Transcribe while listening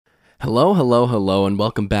Hello, hello, hello, and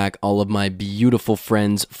welcome back, all of my beautiful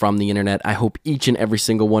friends from the internet. I hope each and every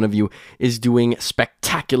single one of you is doing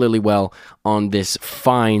spectacularly well on this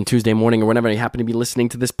fine Tuesday morning or whenever you happen to be listening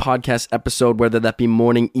to this podcast episode, whether that be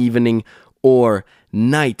morning, evening, or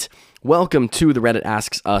night. Welcome to the Reddit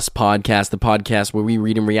Asks Us podcast, the podcast where we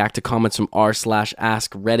read and react to comments from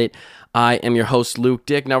r/Askreddit. I am your host, Luke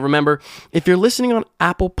Dick. Now remember, if you're listening on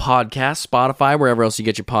Apple Podcasts, Spotify, wherever else you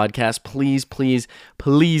get your podcasts, please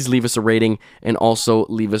leave us a rating and also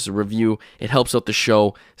leave us a review. It helps out the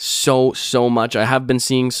show so much. I have been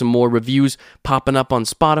seeing some more reviews popping up on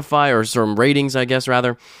Spotify, or some ratings, I guess,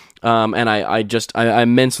 rather. And I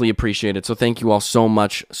immensely appreciate it. So thank you all so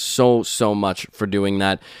much, so much for doing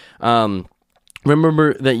that.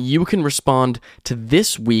 Remember that you can respond to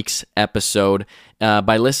this week's episode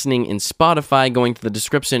by listening in Spotify, going to the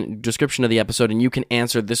description of the episode, and you can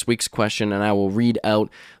answer this week's question, and I will read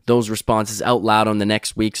out those responses out loud on the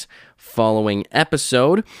next week's following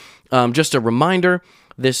episode. Just a reminder,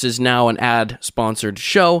 this is now an ad-sponsored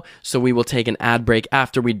show, so we will take an ad break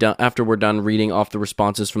after we're done reading off the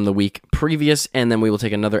responses from the week previous, and then we will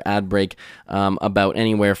take another ad break about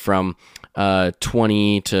anywhere from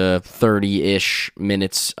 20 to 30-ish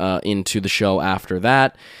minutes into the show after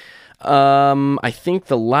that. I think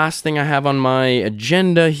the last thing I have on my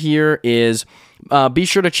agenda here is be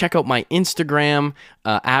sure to check out my Instagram,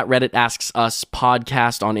 at Reddit Asks Us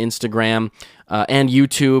Podcast on Instagram, and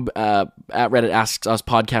YouTube, at Reddit Asks Us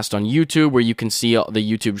Podcast on YouTube, where you can see the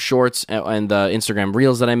YouTube shorts and the Instagram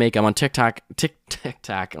reels that I make. I'm on TikTok,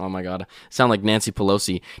 oh my god, sound like Nancy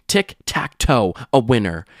Pelosi, Tic-Tac-Toe, a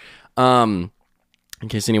winner. In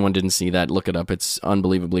case anyone didn't see that, look it up, it's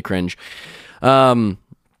unbelievably cringe.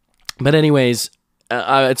 But anyways,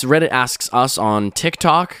 it's Reddit Asks Us on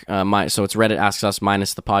TikTok. So it's Reddit Asks Us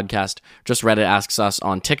minus the podcast. Just Reddit Asks Us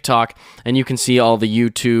on TikTok. And you can see all the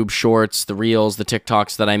YouTube shorts, the reels, the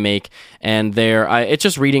TikToks that I make. And it's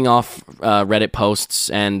just reading off Reddit posts,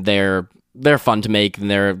 and they're fun to make, and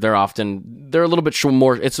they're a little bit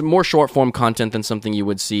more, it's more short form content than something you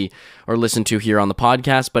would see or listen to here on the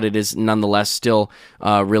podcast, but it is nonetheless still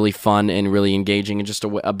really fun and really engaging, and just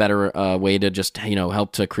a better way to just,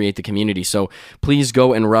 help to create the community. So please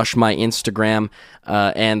go and rush my Instagram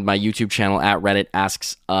and my YouTube channel at Reddit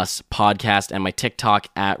Asks Us Podcast, and my TikTok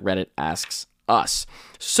at Reddit Asks Us.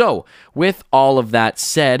 So with all of that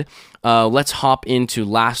said, let's hop into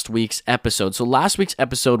last week's episode. So last week's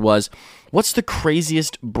episode was, what's the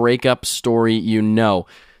craziest breakup story you know?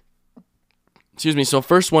 Excuse me. So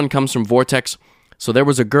first one comes from Vortex. So there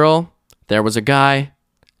was a girl, there was a guy,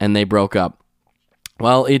 and they broke up.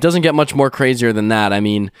 Well, it doesn't get much more crazier than that. I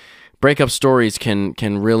mean, breakup stories can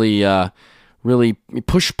really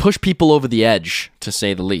push people over the edge, to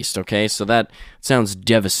say the least, okay? So that sounds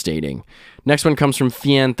devastating. Next one comes from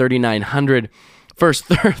Fian3900. First,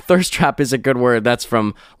 thirst trap is a good word. That's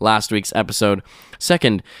from last week's episode.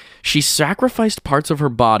 Second, she sacrificed parts of her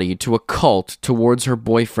body to a cult towards her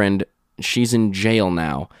boyfriend. She's in jail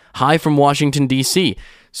now. Hi from Washington, D.C.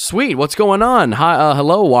 Sweet, what's going on? Hi,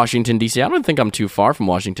 hello, Washington, D.C. I don't think I'm too far from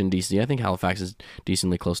Washington, D.C. I think Halifax is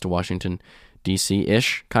decently close to Washington,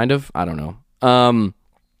 D.C.-ish, kind of. I don't know.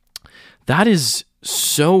 That is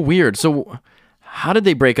so weird. So how did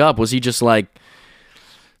they break up? Was he just like,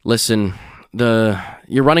 listen,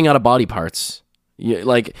 you're running out of body parts.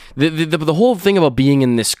 The whole thing about being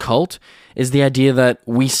in this cult is the idea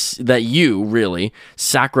that you really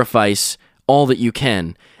sacrifice all that you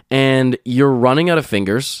can, and you're running out of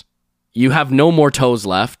fingers. You have no more toes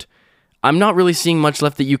left. I'm not really seeing much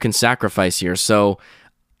left that you can sacrifice here. So,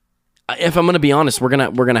 if I'm gonna be honest, we're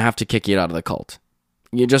gonna have to kick you out of the cult.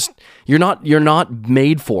 You're not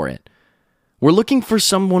made for it. We're looking for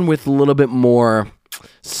someone with a little bit more,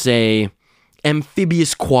 say,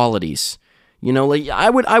 amphibious qualities. I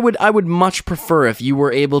would much prefer if you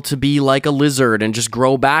were able to be like a lizard and just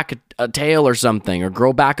grow back a tail or something, or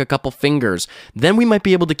grow back a couple fingers. Then we might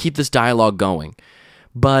be able to keep this dialogue going.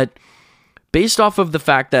 But based off of the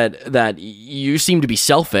fact that you seem to be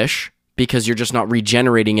selfish because you're just not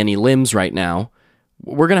regenerating any limbs right now,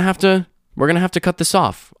 we're gonna have to cut this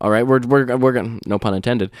off. All right, we're gonna, no pun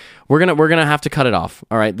intended. We're gonna have to cut it off.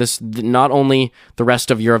 All right, this, not only the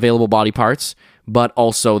rest of your available body parts, but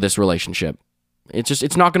also this relationship.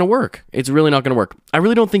 It's not gonna work. It's really not gonna work. I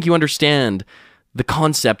really don't think you understand the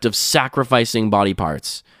concept of sacrificing body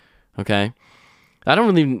parts. Okay, I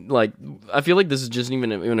don't really I feel like this is just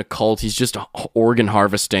even a cult. He's just organ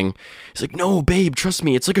harvesting. He's like, no, babe, trust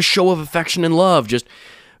me. It's like a show of affection and love. Just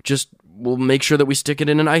we'll make sure that we stick it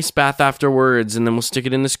in an ice bath afterwards, and then we'll stick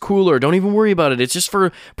it in this cooler. Don't even worry about it. It's just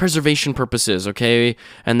for preservation purposes, okay?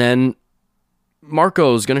 And then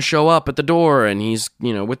Marco's gonna show up at the door, and he's,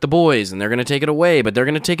 with the boys, and they're gonna take it away, but they're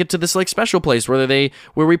gonna take it to this like special place where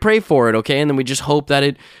we pray for it, okay, and then we just hope that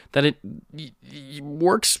it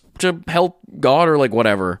works to help God or like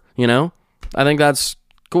whatever, I think that's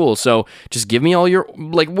cool. So just give me all your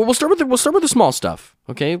we'll start with the small stuff,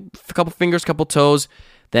 okay, a couple fingers, couple toes.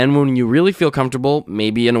 Then when you really feel comfortable,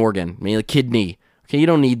 maybe an organ, maybe a kidney. Okay, you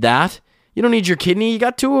don't need that. You don't need your kidney. You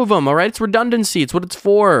got 2 of them, all right? It's redundancy. It's what it's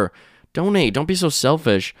for. Donate. Don't be so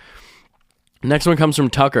selfish. Next one comes from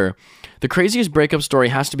Tucker. The craziest breakup story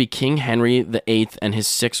has to be King Henry VIII and his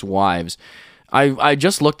 6 wives. I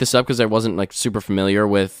just looked this up because I wasn't like super familiar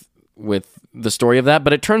with the story of that,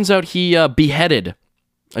 but it turns out he beheaded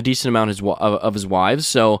a decent amount of his wives.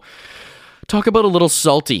 So talk about a little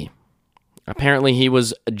salty. Apparently he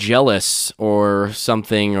was jealous or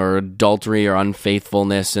something, or adultery or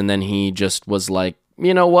unfaithfulness, and then he just was like,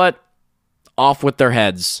 you know what? Off with their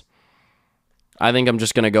heads. I think I'm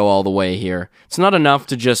just going to go all the way here. It's not enough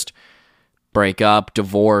to just break up,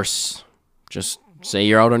 divorce, just say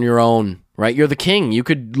you're out on your own, right? You're the king. You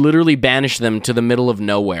could literally banish them to the middle of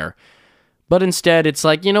nowhere. But instead, it's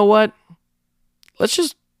like, you know what? Let's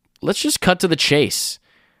just cut to the chase.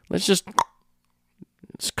 Let's just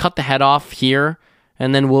cut the head off here,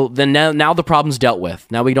 and then now the problem's dealt with.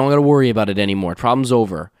 Now we don't got to worry about it anymore. Problem's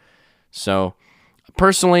over. So,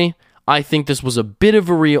 personally, I think this was a bit of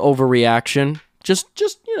a overreaction. Just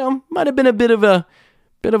might have been a bit of a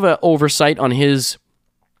oversight on his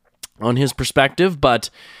perspective,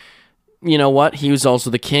 but you know what? He was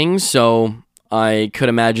also the king, so I could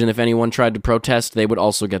imagine if anyone tried to protest, they would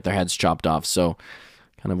also get their heads chopped off. So,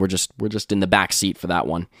 kind of we're just in the back seat for that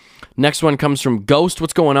one. Next one comes from Ghost.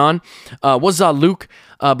 What's going on? What's up, Luke?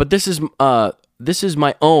 But this is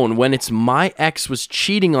my own. When it's my ex was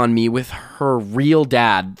cheating on me with her real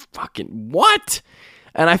dad. Fucking what?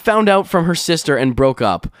 And I found out from her sister and broke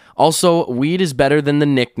up. Also, weed is better than the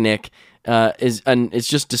Nick. It's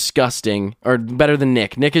just disgusting. Or better than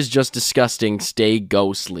Nick. Nick is just disgusting. Stay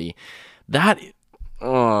ghostly. That.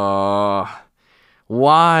 Why?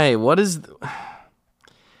 What is?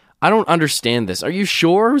 I don't understand this. Are you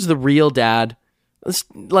sure it was the real dad?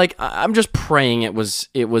 Like, I'm just praying it was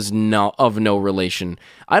of no relation.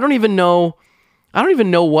 I don't even know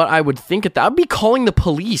what I would think at that. I'd be calling the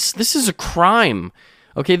police. This is a crime.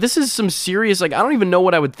 Okay, this is some serious, I don't even know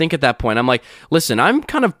what I would think at that point. I'm like, listen, I'm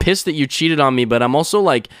kind of pissed that you cheated on me, but I'm also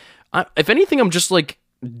like, if anything, I'm just like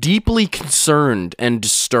deeply concerned and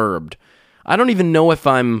disturbed. I don't even know if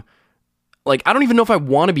I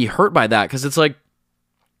want to be hurt by that, because it's like,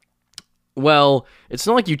 well, it's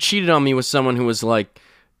not like you cheated on me with someone who was like,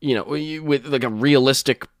 with like a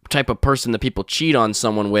realistic type of person that people cheat on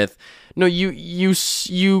someone with. No,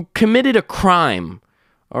 you committed a crime,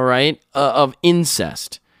 all right, of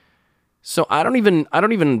incest. So I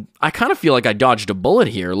kind of feel like I dodged a bullet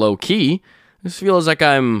here, low key. This feels like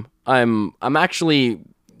I'm actually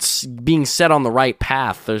being set on the right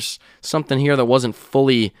path. There's something here that wasn't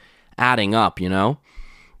fully adding up,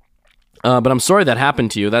 But I'm sorry that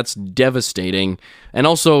happened to you. That's devastating. And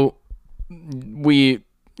also,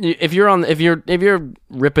 if you're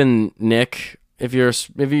ripping Nick, if you're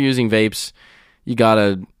using vapes, you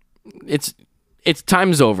gotta. It's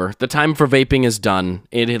time's over. The time for vaping is done.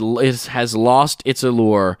 It has lost its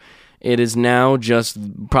allure. It is now just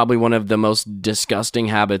probably one of the most disgusting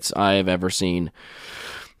habits I have ever seen.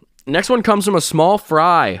 Next one comes from a small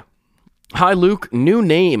fry. Hi Luke, new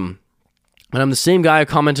name. And I'm the same guy who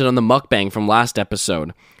commented on the mukbang from last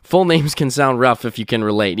episode. Full names can sound rough if you can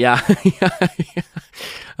relate. Yeah.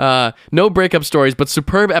 No breakup stories, but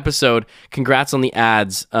superb episode. Congrats on the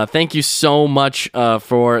ads. Thank you so much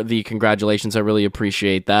for the congratulations. I really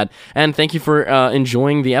appreciate that. And thank you for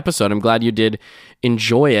enjoying the episode. I'm glad you did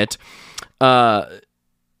enjoy it.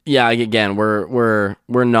 Yeah, again, we're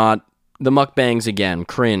not... The mukbangs, again,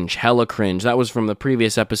 cringe. Hella cringe. That was from the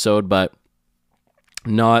previous episode, but...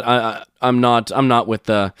 I'm not with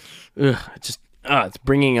the it's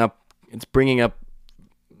bringing up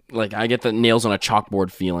like I get the nails on a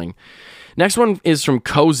chalkboard feeling. Next one is from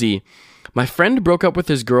Cozy. My friend broke up with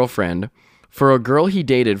his girlfriend for a girl he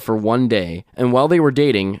dated for one day, and while they were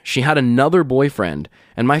dating, she had another boyfriend,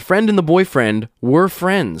 and my friend and the boyfriend were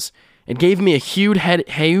friends. It gave me a huge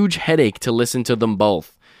headache to listen to them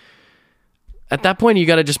both. At that point, you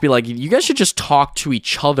gotta just be like, you guys should just talk to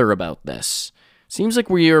each other about this. It seems like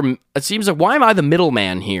why am I the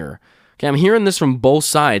middleman here? Okay, I'm hearing this from both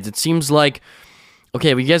sides. It seems like,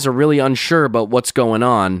 okay, well, you guys are really unsure about what's going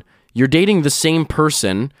on. You're dating the same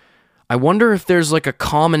person. I wonder if there's like a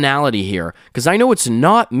commonality here, because I know it's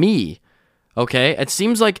not me. Okay, it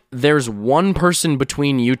seems like there's one person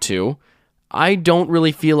between you two. I don't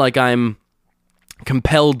really feel like I'm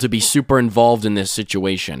compelled to be super involved in this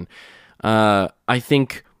situation. I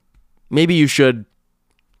think maybe you should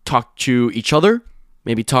talk to each other,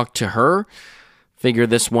 maybe talk to her, figure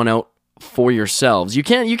this one out for yourselves. You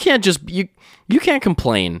can't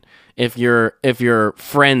complain if you're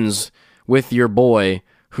friends with your boy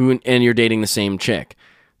and you're dating the same chick.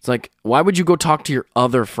 It's like, why would you go talk to your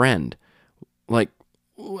other friend? Like,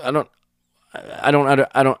 I don't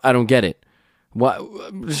get it. What?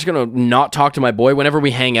 I'm just gonna not talk to my boy whenever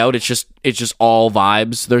we hang out. It's just all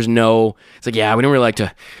vibes. There's no. It's like, yeah, we don't really like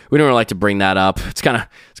to bring that up. It's kind of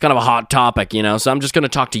a hot topic, you know. So I'm just gonna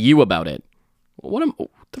talk to you about it. What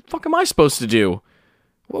the fuck am I supposed to do?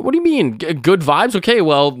 What do you mean? Good vibes? Okay,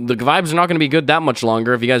 well, the vibes are not going to be good that much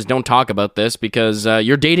longer if you guys don't talk about this because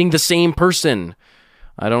you're dating the same person.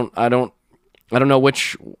 I don't know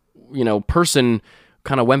which, person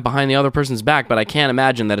kind of went behind the other person's back, but I can't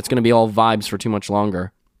imagine that it's going to be all vibes for too much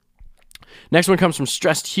longer. Next one comes from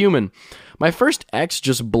Stressed Human. My first ex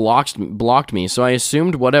just blocked me, so I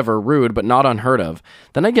assumed whatever, rude, but not unheard of.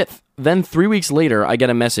 Then 3 weeks later, I get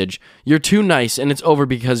a message, "You're too nice, and it's over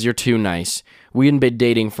because you're too nice. We hadn't been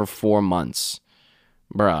dating for 4 months."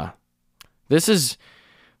 Bruh. This is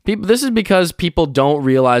because people don't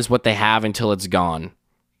realize what they have until it's gone.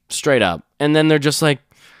 Straight up. And then they're just like,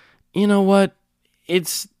 you know what?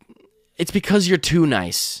 It's because you're too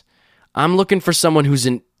nice. I'm looking for someone who's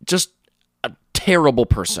just a terrible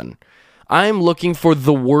person. I'm looking for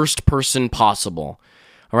the worst person possible.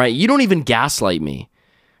 All right? You don't even gaslight me.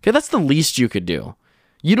 Okay, that's the least you could do.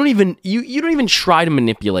 You don't even try to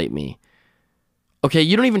manipulate me. Okay,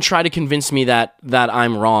 you don't even try to convince me that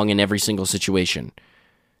I'm wrong in every single situation.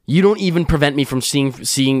 You don't even prevent me from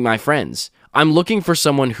seeing my friends. I'm looking for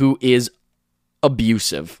someone who is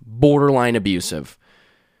abusive, borderline abusive.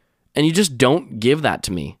 And you just don't give that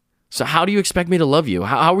to me. So how do you expect me to love you?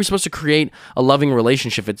 How are we supposed to create a loving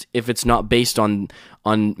relationship if it's not based on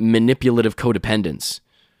manipulative codependence?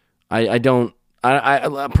 I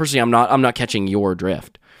personally, I'm not catching your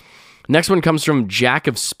drift. Next one comes from Jack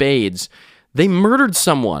of Spades. They murdered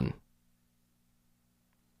someone.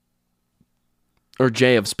 Or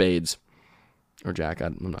J of Spades. Or Jack,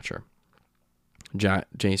 I'm not sure.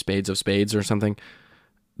 J Spades of Spades or something.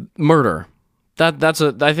 Murder.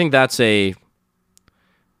 I think that's a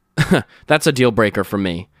that's a deal breaker for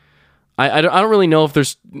me. I don't really know if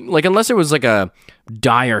there's, like, unless it was like a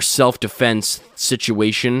dire self-defense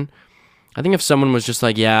situation. I think if someone was just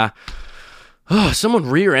like, yeah, someone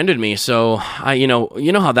rear-ended me, so you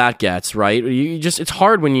know how that gets, right? It's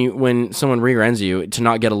hard when someone rear-ends you to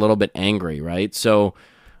not get a little bit angry, right? So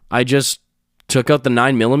I just took out the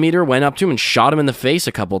 9mm, went up to him and shot him in the face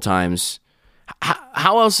a couple times.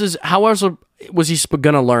 How else was he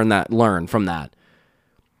gonna learn from that?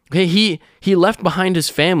 Okay, he left behind his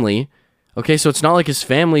family. Okay, so it's not like it's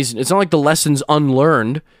not like the lesson's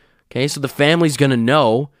unlearned. Okay, so the family's gonna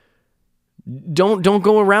know. Don't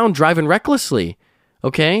go around driving recklessly.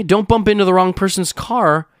 Okay, don't bump into the wrong person's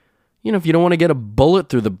car. If you don't want to get a bullet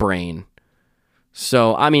through the brain.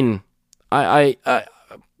 So I mean, I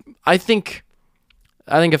think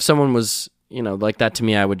if someone was like that to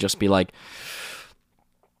me, I would just be like,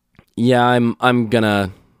 yeah, I'm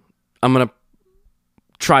gonna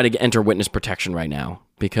try to enter witness protection right now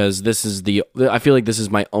because I feel like this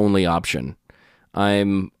is my only option.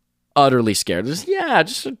 I'm utterly scared.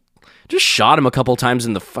 Just shot him a couple times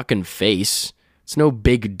in the fucking face. It's no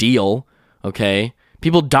big deal, okay?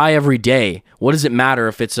 People die every day. What does it matter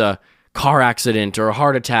if it's a car accident or a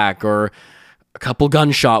heart attack or a couple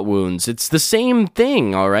gunshot wounds? It's the same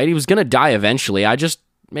thing, all right? He was gonna die eventually. I just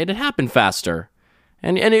made it happen faster.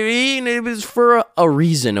 And it was for a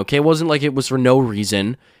reason, okay? It wasn't like it was for no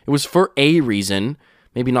reason. It was for a reason.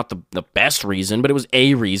 Maybe not the best reason, but it was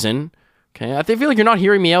a reason, okay? I feel like you're not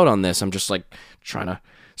hearing me out on this. I'm just like trying to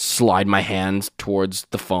slide my hand towards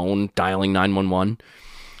the phone, dialing 911.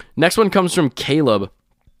 Next one comes from Caleb.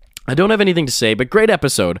 I don't have anything to say, but great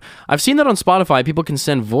episode. I've seen that on Spotify, people can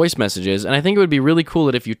send voice messages, and I think it would be really cool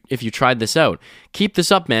if you tried this out. Keep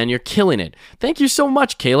this up, man. You're killing it. Thank you so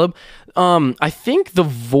much, Caleb. I think the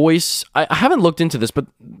voice, I haven't looked into this, but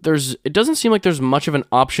it doesn't seem like there's much of an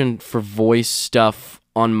option for voice stuff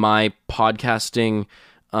on my podcasting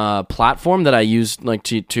platform that I use like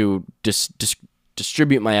to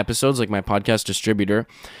distribute my episodes, like my podcast distributor.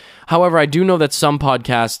 However, I do know that some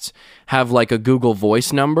podcasts have like a Google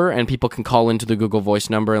Voice number and people can call into the Google Voice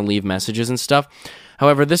number and leave messages and stuff.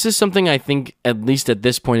 However, this is something I think, at least at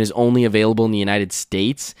this point, is only available in the United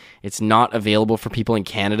States. It's not available for people in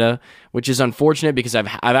Canada, which is unfortunate because I've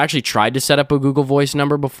actually tried to set up a Google Voice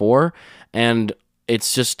number before, and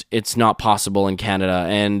it's not possible in Canada,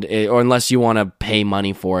 or unless you want to pay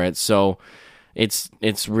money for it. So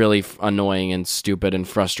it's really annoying and stupid and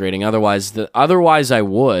frustrating. Otherwise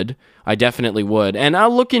I definitely would, and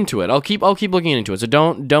I'll look into it. I'll keep looking into it. So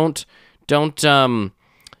don't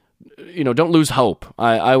lose hope.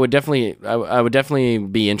 I would definitely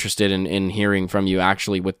be interested in hearing from you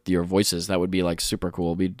actually with your voices. That would be like super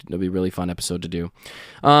cool. It'd be a really fun episode to do.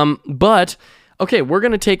 But okay, we're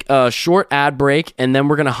going to take a short ad break, and then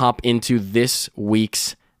we're going to hop into this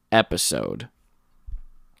week's episode.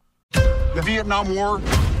 The Vietnam War,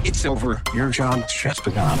 it's over. Your job has just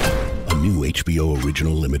begun. A new HBO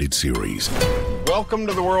original limited series. Welcome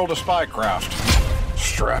to the world of spycraft.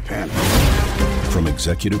 Strap in. From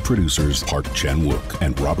executive producers Park Chan-wook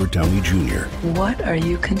and Robert Downey Jr. What are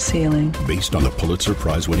you concealing? Based on the Pulitzer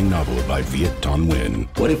Prize-winning novel by Viet Thanh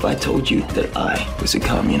Nguyen. What if I told you that I was a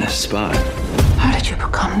communist spy? How did you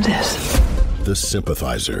become this? The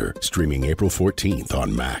Sympathizer, streaming April 14th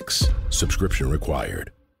on Max. Subscription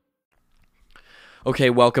required. Okay,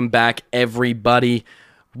 welcome back, everybody.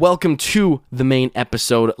 Welcome to the main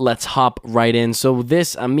episode. Let's hop right in. So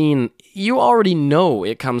this, you already know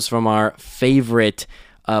it comes from our favorite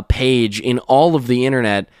page in all of the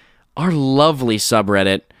internet, our lovely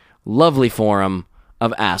subreddit, lovely forum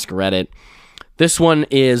of Askreddit. This one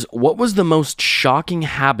is, what was the most shocking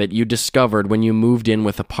habit you discovered when you moved in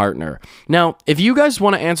with a partner? Now, if you guys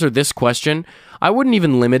want to answer this question, I wouldn't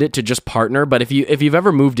even limit it to just partner, but if you've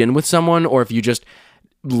ever moved in with someone, or if you just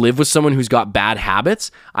live with someone who's got bad habits,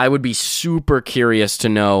 I would be super curious to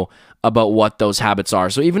know about what those habits are.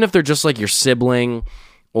 So even if they're just like your sibling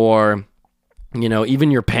or, even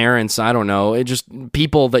your parents, I don't know, it just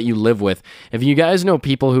people that you live with. If you guys know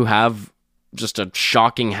people who have just a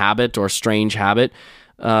shocking habit or strange habit,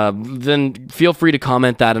 then feel free to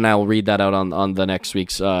comment that, and I'll read that out on the next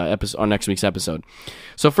week's episode.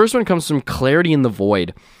 So first one comes from Clarity in the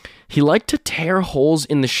Void. He liked to tear holes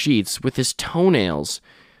in the sheets with his toenails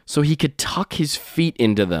so he could tuck his feet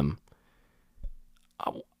into them.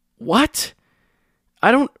 What?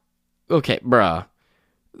 Okay, bruh.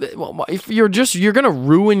 If you're gonna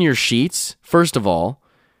ruin your sheets, first of all.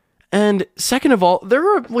 And second of all,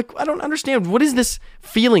 I don't understand. What is this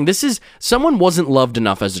feeling? Someone wasn't loved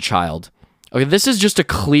enough as a child. Okay, this is just a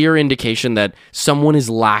clear indication that someone is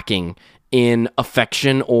lacking in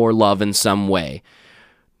affection or love in some way.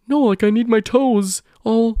 No, I need my toes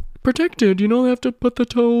all protected. I have to put the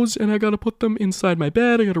toes, and I gotta put them inside my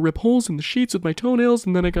bed. I gotta rip holes in the sheets with my toenails,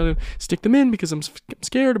 and then I gotta stick them in because I'm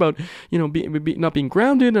scared about, not being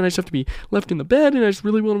grounded, and I just have to be left in the bed, and I just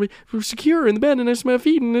really want to be secure in the bed, and I just my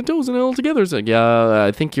feet and the toes and all together. It's like, yeah,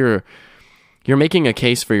 I think you're making a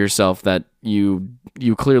case for yourself that you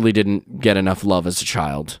clearly didn't get enough love as a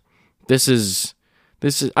child. This is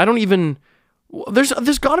I don't even. There's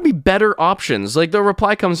got to be better options. Like, the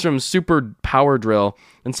reply comes from Super Power Drill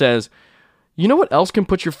and says, you know what else can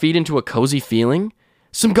put your feet into a cozy feeling?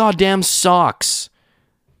 Some goddamn socks.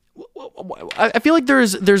 I feel like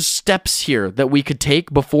there's steps here that we could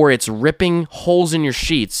take before it's ripping holes in your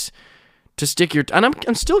sheets to stick your... And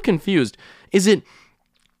I'm still confused. Is it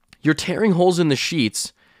you're tearing holes in the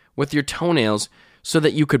sheets with your toenails so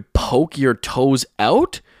that you could poke your toes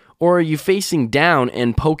out? Or are you facing down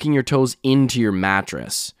and poking your toes into your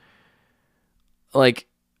mattress? Like,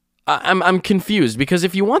 I'm confused, because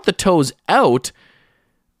if you want the toes out,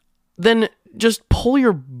 then just pull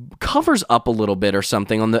your covers up a little bit or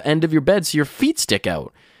something on the end of your bed so your feet stick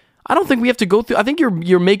out. I don't think we have to go through... I think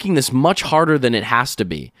you're making this much harder than it has to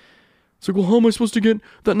be. It's like, well, how am I supposed to get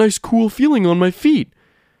that nice cool feeling on my feet?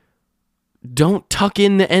 Don't tuck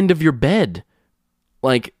in the end of your bed.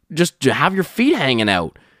 Like, just have your feet hanging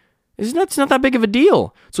out. It's not that big of a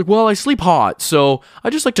deal. It's like, well, I sleep hot, so I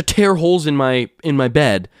just like to tear holes in my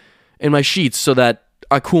bed, in my sheets, so that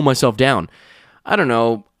I cool myself down. I don't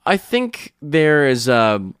know. I think there is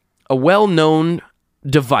a well-known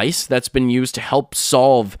device that's been used to help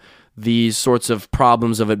solve these sorts of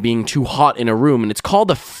problems of it being too hot in a room, and it's called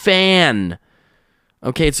a fan.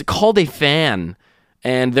 Okay, it's called a fan,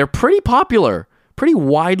 and they're pretty popular, pretty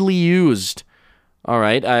widely used. All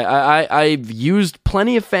right, I've used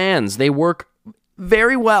plenty of fans. They work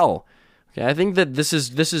very well. Okay, I think that this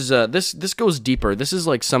goes deeper. This is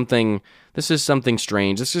something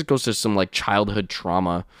strange. This just goes to some like childhood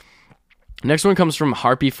trauma. Next one comes from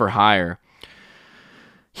Harpy for Hire.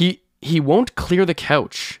 He won't clear the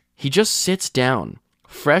couch. He just sits down.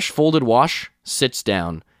 Fresh folded wash, sits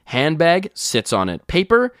down. Handbag, sits on it.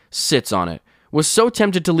 Paper, sits on it. Was so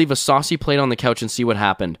tempted to leave a saucy plate on the couch and see what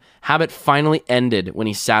happened. Habit finally ended when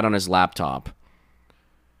he sat on his laptop.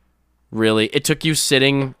 Really? It took you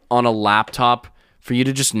sitting on a laptop for you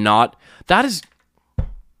to just not. That is.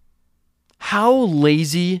 How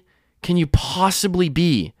lazy can you possibly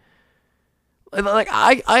be? Like,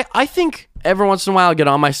 I think every once in a while I get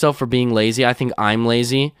on myself for being lazy. I think I'm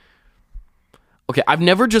lazy. Okay, I've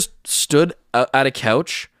never just stood at a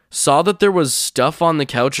couch, saw that there was stuff on the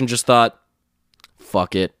couch, and just thought,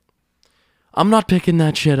 fuck it. I'm not picking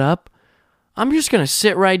that shit up. I'm just going to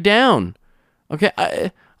sit right down. Okay,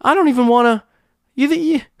 I don't even want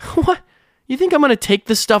to... What? You think I'm going to take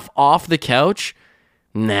this stuff off the couch?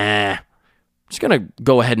 Nah. I'm just going to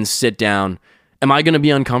go ahead and sit down. Am I going to be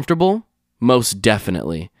uncomfortable? Most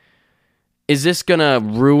definitely. Is this going to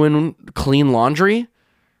ruin clean laundry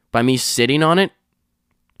by me sitting on it?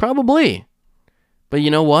 Probably. But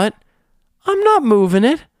you know what? I'm not moving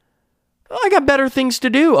it. I got better things to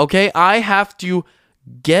do, okay? I have to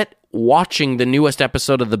get watching the newest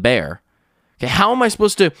episode of The Bear. Okay, how am I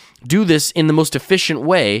supposed to do this in the most efficient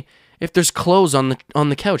way if there's clothes on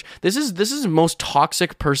the couch? This is the most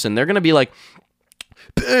toxic person. They're gonna be like,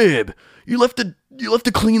 babe, you left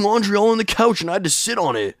the clean laundry all on the couch and I had to sit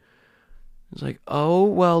on it. It's like, oh,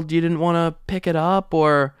 well, you didn't want to pick it up?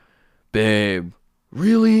 Or, babe,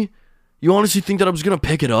 really? You honestly think that I was gonna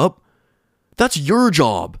pick it up? That's your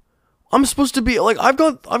job. I'm supposed to be like, I've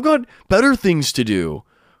got better things to do.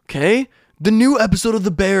 Okay? The new episode of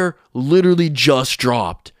The Bear literally just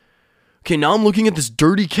dropped. Okay, now I'm looking at this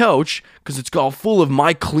dirty couch because it's all full of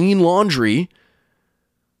my clean laundry.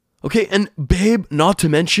 Okay, and babe, not to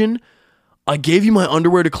mention, I gave you my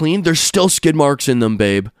underwear to clean. There's still skid marks in them,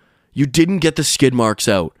 babe. You didn't get the skid marks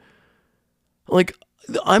out. Like,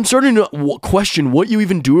 I'm starting to question what you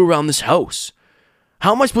even do around this house.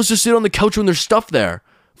 How am I supposed to sit on the couch when there's stuff there?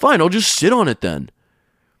 Fine, I'll just sit on it then.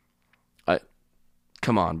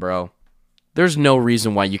 Come on, bro. There's no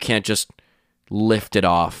reason why you can't just lift it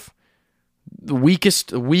off. The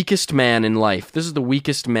weakest man in life. This is the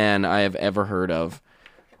weakest man I have ever heard of.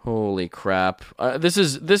 Holy crap. This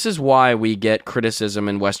is why we get criticism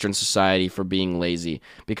in Western society for being lazy.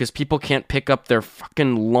 Because people can't pick up their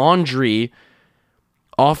fucking laundry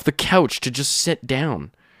off the couch to just sit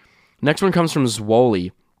down. Next one comes from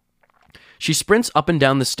Zwoli. She sprints up and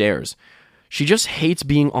down the stairs. She just hates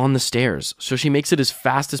being on the stairs, so she makes it as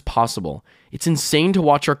fast as possible. It's insane to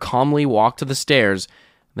watch her calmly walk to the stairs,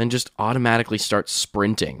 then just automatically start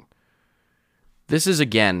sprinting. This is,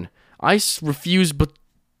 again, I refuse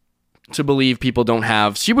to believe people don't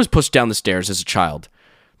have... She was pushed down the stairs as a child.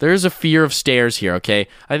 There is a fear of stairs here, okay?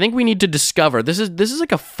 I think we need to discover... This is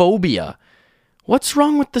like a phobia. What's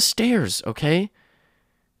wrong with the stairs, okay?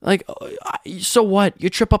 Like, so what? You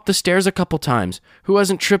trip up the stairs a couple times. Who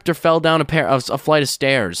hasn't tripped or fell down a flight of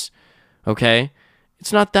stairs? Okay,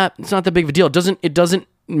 it's not that big of a deal. It doesn't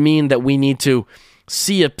mean that we need to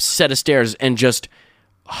see a set of stairs and just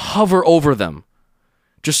hover over them,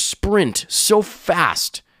 just sprint so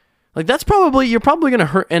fast. Like, you're probably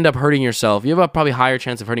gonna end up hurting yourself. You have a probably higher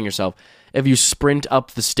chance of hurting yourself if you sprint up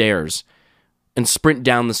the stairs and sprint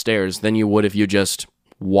down the stairs than you would if you just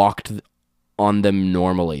walked on them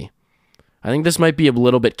normally. I think this might be a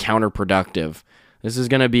little bit counterproductive. This is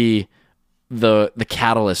going to be the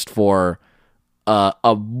catalyst for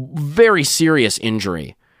a very serious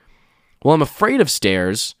injury. Well, I'm afraid of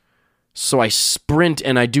stairs, so I sprint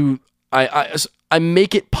and I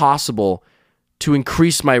make it possible to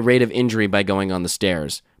increase my rate of injury by going on the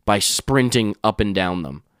stairs, by sprinting up and down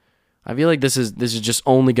them. I feel like this is just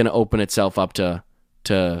only going to open itself up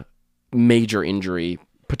to major injury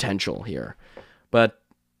potential here. But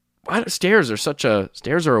stairs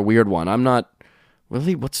are a weird one. I'm not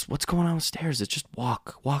really what's going on with stairs. It's just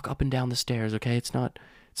walk up and down the stairs, okay? It's not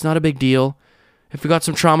a big deal. If we got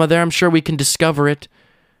some trauma there, I'm sure we can discover it.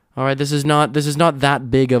 All right, this is not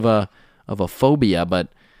that big of a phobia, but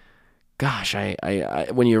gosh,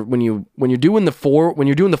 when you're doing the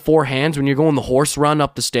four hands, when you're going the horse run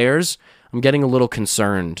up the stairs, I'm getting a little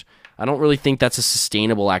concerned. I don't really think that's a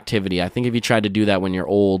sustainable activity. I think if you try to do that when you're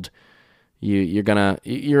old,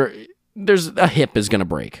 there's a hip is gonna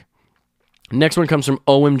break. Next one comes from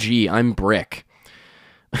OMG, I'm Brick.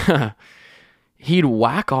 He'd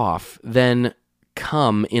whack off, then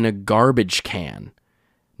come in a garbage can.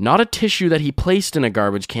 Not a tissue that he placed in a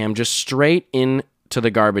garbage can, just straight into the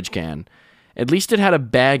garbage can. At least it had a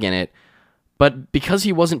bag in it, but because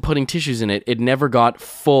he wasn't putting tissues in it, it never got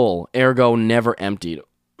full, ergo never emptied.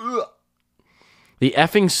 Ugh. The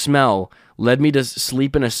effing smell led me to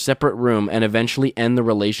sleep in a separate room and eventually end the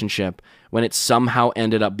relationship when it somehow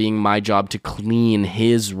ended up being my job to clean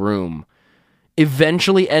his room.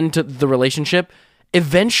 Eventually end the relationship?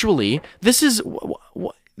 Eventually? This is...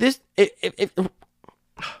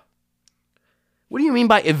 What do you mean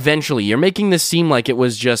by eventually? You're making this seem like it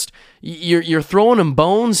was just, you're throwing him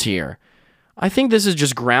bones here. I think this is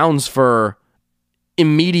just grounds for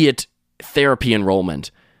immediate therapy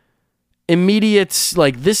enrollment. Immediate,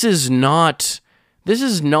 like, this is not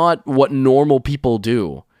what normal people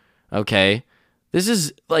do, okay? This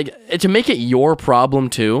is, like, to make it your problem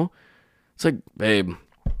too, it's like, babe,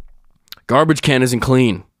 garbage can isn't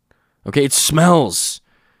clean, okay? It smells.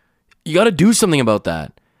 You gotta do something about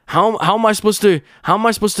that. How am I supposed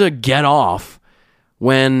to get off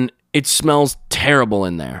when it smells terrible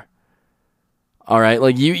in there? All right,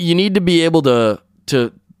 like you need to be able to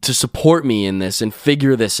support me in this and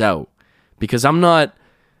figure this out, because I'm not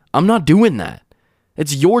doing that.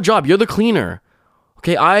 It's your job. You're the cleaner.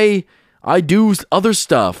 Okay, I do other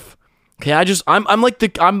stuff. Okay, I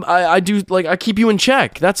keep you in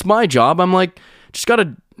check. That's my job. I'm like, just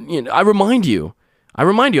gotta, I remind you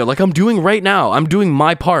like I'm doing right now. I'm doing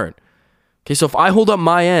my part. Okay, so if I hold up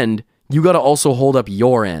my end, you gotta also hold up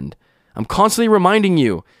your end. I'm constantly reminding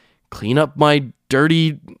you, clean up my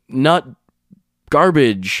dirty nut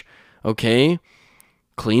garbage, okay?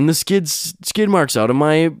 Clean the skid marks out of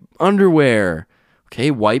my underwear.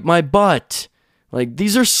 Okay, wipe my butt. Like,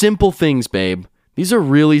 these are simple things, babe. These are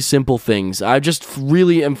really simple things. I just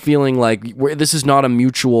really am feeling like this is not a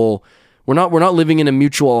mutual. We're not living in a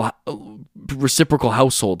mutual reciprocal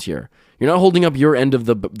household here. You're not holding up your end of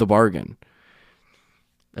the bargain.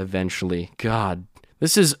 Eventually, God,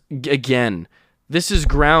 this is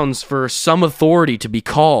grounds for some authority to be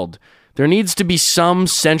called. There needs to be some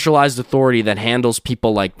centralized authority that handles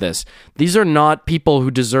people like this. These are not people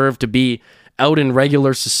who deserve to be out in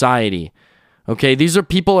regular society. Okay, these are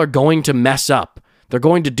people are going to mess up. They're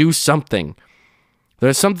going to do something.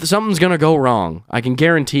 Something's going to go wrong. I can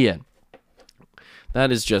guarantee it.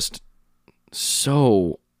 That is just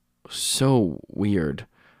so weird.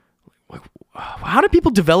 How do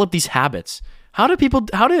people develop these habits? How do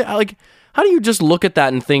you just look at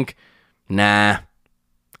that and think, nah,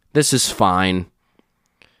 this is fine.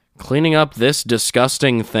 Cleaning up this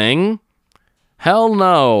disgusting thing? Hell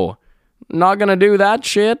no. Not gonna do that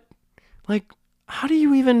shit. Like, how do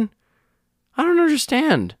you even... I don't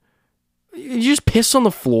understand. You just piss on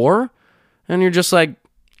the floor and you're just like,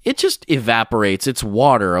 it just evaporates. It's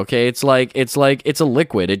water, okay? It's a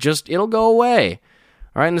liquid. It'll go away.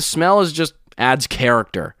 All right, and the smell just adds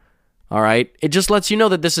character. All right? It just lets you know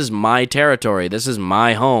that this is my territory. This is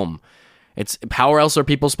my home. How else are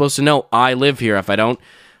people supposed to know I live here if I don't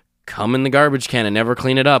come in the garbage can and never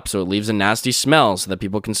clean it up so it leaves a nasty smell so that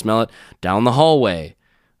people can smell it down the hallway?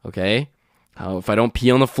 Okay? If I don't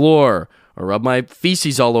pee on the floor or rub my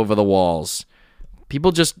feces all over the walls.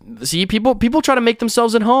 People try to make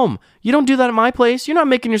themselves at home. You don't do that at my place. You're not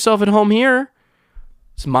making yourself at home here.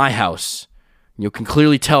 It's my house. You can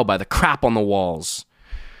clearly tell by the crap on the walls.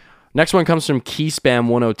 Next one comes from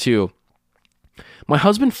KeySpam102. My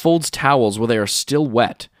husband folds towels where they are still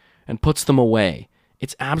wet and puts them away.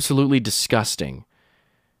 It's absolutely disgusting.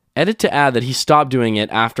 Edit to add that he stopped doing it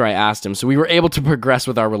after I asked him, so we were able to progress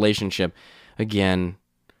with our relationship. Again,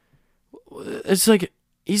 it's like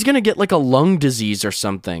he's going to get like a lung disease or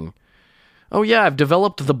something. Oh yeah, I've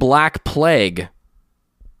developed the Black Plague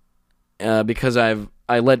because I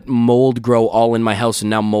let mold grow all in my house and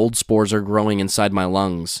now mold spores are growing inside my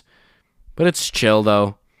lungs. But it's chill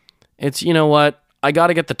though. It's, you know what? I got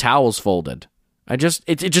to get the towels folded. It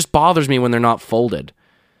just bothers me when they're not folded.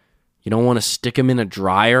 You don't want to stick them in a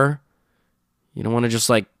dryer. You don't want to just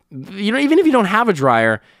like, even if you don't have a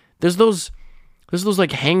dryer, there's those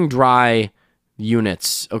like hang dry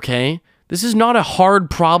units, okay? This is not a hard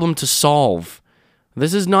problem to solve.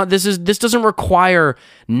 This doesn't require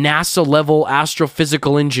NASA level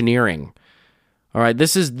astrophysical engineering. All right,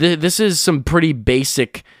 this is some pretty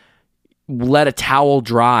basic, let a towel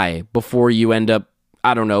dry before you end up,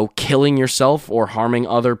 I don't know, killing yourself or harming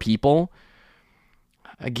other people.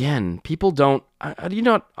 Again, people don't, how do you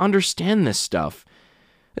not understand this stuff?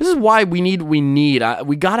 This is why we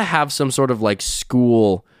got to have some sort of like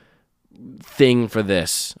school thing for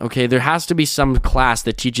this. Okay, there has to be some class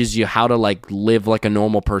that teaches you how to like live like a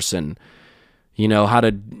normal person. You know, how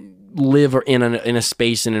to live in a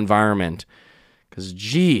space and environment. Cuz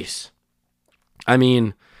geez. I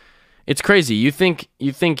mean, it's crazy. You think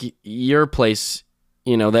your place,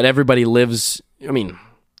 you know, that everybody lives, I mean,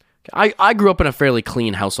 I grew up in a fairly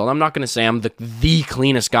clean household. I'm not going to say I'm the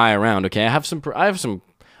cleanest guy around, okay?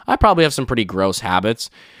 I probably have some pretty gross habits.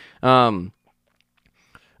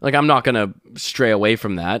 Like, I'm not going to stray away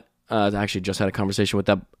from that. I actually just had a conversation with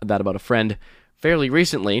that about a friend fairly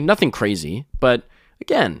recently. Nothing crazy, but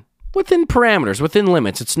again, within parameters, within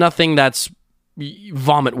limits. It's nothing that's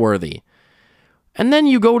vomit-worthy. And then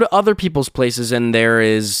you go to other people's places and there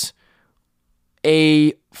is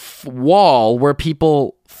a wall where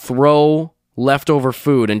people throw leftover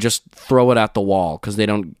food and just throw it at the wall because they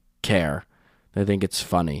don't care. They think it's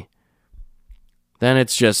funny. Then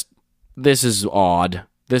it's just, this is odd.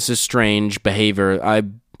 This is strange behavior.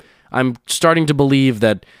 I'm starting to believe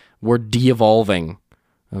that we're de-evolving.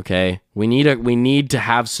 Okay? We need to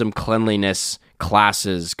have some cleanliness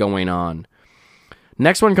classes going on.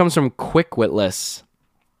 Next one comes from Quick-Witless.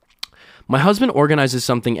 My husband organizes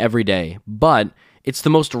something every day, but it's the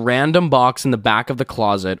most random box in the back of the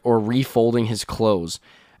closet or refolding his clothes.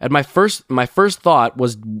 And my first thought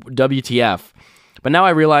was WTF, but now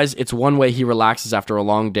I realize it's one way he relaxes after a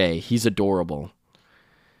long day. He's adorable.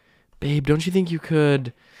 Babe, don't you think you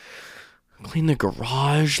could clean the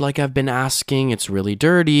garage like I've been asking? It's really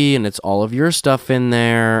dirty and it's all of your stuff in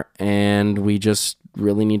there and we just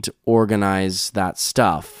really need to organize that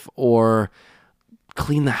stuff. Or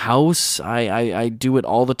clean the house. I do it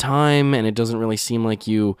all the time and it doesn't really seem like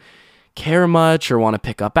you care much or want to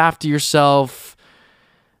pick up after yourself.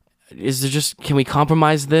 Can we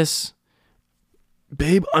compromise this?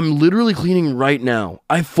 Babe, I'm literally cleaning right now.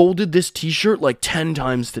 I folded this t-shirt like 10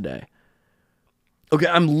 times today. Okay,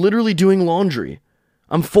 I'm literally doing laundry.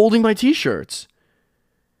 I'm folding my t-shirts.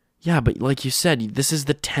 Yeah, but like you said, this is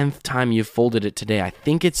the 10th time you've folded it today. I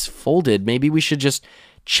think it's folded. Maybe we should just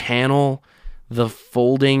channel the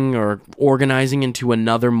folding or organizing into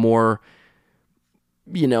another more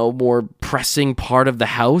pressing part of the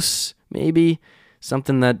house. Maybe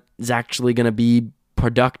something that is actually going to be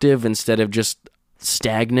productive instead of just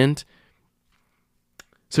stagnant.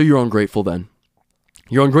 So you're ungrateful then.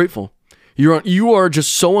 You're ungrateful. You are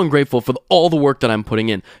just so ungrateful for all the work that I'm putting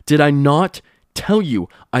in. Did I not tell you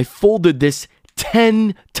I folded this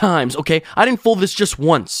 10 times? Okay, I didn't fold this just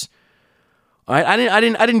once. All right, I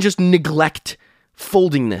didn't just neglect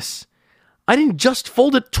folding this. I didn't just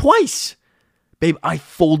fold it twice. Babe, I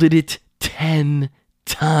folded it 10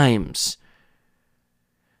 times.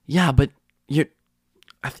 Yeah, but you're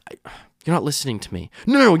not listening to me.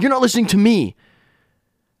 No, you're not listening to me.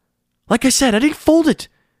 Like I said, I didn't fold it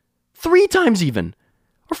 3 times even.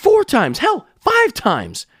 Or 4 times. Hell, 5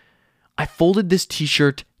 times. I folded this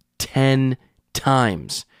t-shirt 10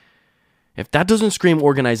 times. If that doesn't scream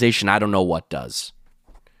organization, I don't know what does.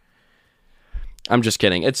 I'm just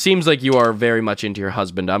kidding. It seems like you are very much into your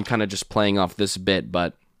husband. I'm kind of just playing off this bit,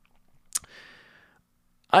 but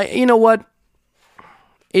you know what?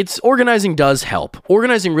 Organizing does help.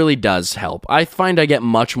 Organizing really does help. I find I get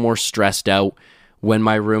much more stressed out when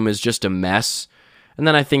my room is just a mess. And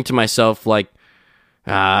then I think to myself, like,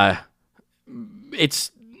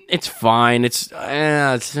 it's fine. It's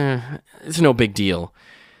no big deal.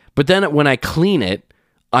 But then when I clean it,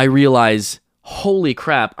 I realize, holy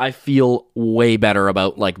crap, I feel way better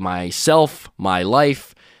about like myself, my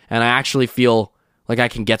life, and I actually feel like I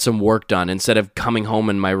can get some work done instead of coming home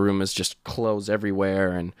and my room is just clothes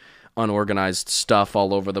everywhere and unorganized stuff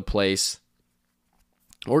all over the place.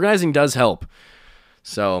 Organizing does help.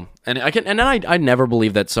 So, I never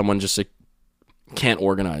believe that someone just like, can't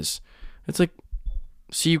organize. It's like,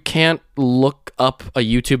 so you can't look up a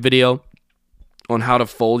YouTube video on how to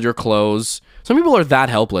fold your clothes. Some people are that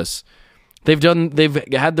helpless. They've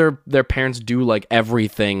had their parents do like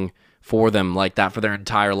everything for them like that for their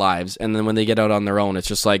entire lives. And then when they get out on their own, it's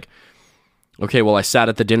just like, okay, well, I sat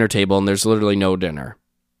at the dinner table and there's literally no dinner.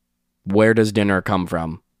 Where does dinner come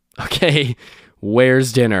from? Okay,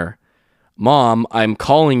 where's dinner? Mom, I'm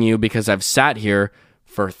calling you because I've sat here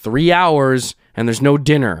for 3 hours and there's no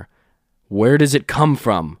dinner. Where does it come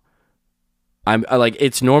from?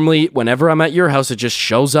 It's normally whenever I'm at your house, it just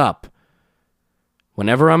shows up.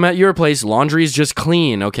 Whenever I'm at your place, laundry's just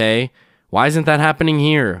clean, okay? Why isn't that happening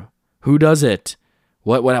here? Who does it?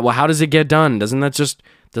 What how does it get done? Doesn't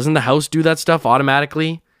the house do that stuff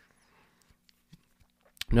automatically?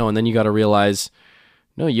 No, and then you got to realize,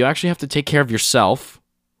 no, you actually have to take care of yourself.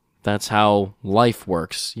 That's how life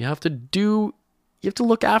works. You have to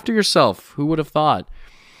look after yourself. Who would have thought?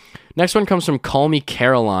 Next one comes from Call Me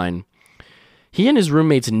Caroline. He and his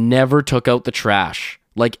roommates never took out the trash,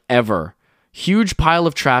 like ever. Huge pile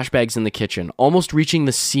of trash bags in the kitchen, almost reaching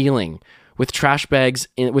the ceiling, with trash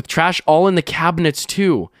all in the cabinets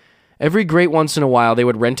too. Every great once in a while, they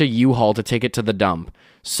would rent a U-Haul to take it to the dump.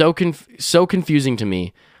 So confusing to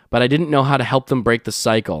me, but I didn't know how to help them break the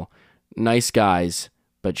cycle. Nice guys,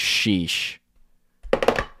 but sheesh.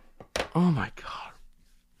 Oh my God.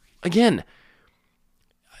 Again,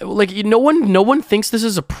 like no one thinks this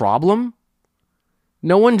is a problem.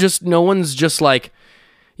 No one's just like,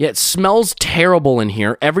 yeah, it smells terrible in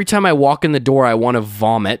here. Every time I walk in the door, I want to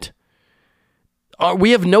vomit.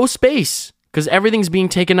 we have no space because everything's being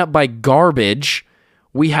taken up by garbage.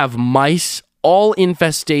 We have mice, all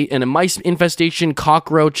mice infestation,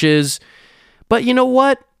 cockroaches. But you know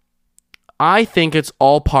what? I think it's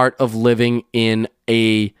all part of living in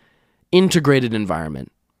a integrated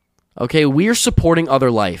environment. Okay, we're supporting other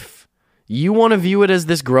life. You want to view it as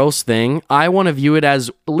this gross thing. I want to view it as,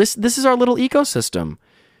 this is our little ecosystem.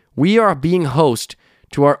 We are being host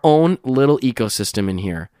to our own little ecosystem in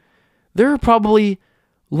here. There are probably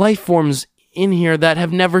life forms in here that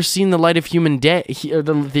have never seen the light of human day,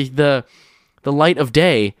 the light of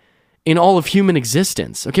day in all of human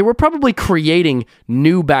existence. Okay, we're probably creating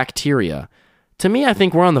new bacteria. To me, I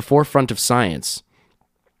think we're on the forefront of science.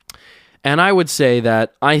 And I would say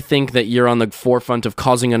that I think that you're on the forefront of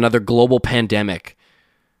causing another global pandemic.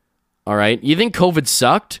 All right? You think COVID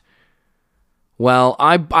sucked? Well,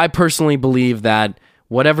 I personally believe that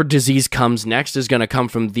whatever disease comes next is going to come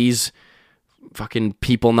from these fucking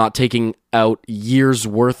people not taking out years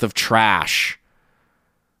worth of trash.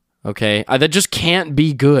 Okay? That just can't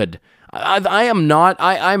be good. I'm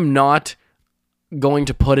not going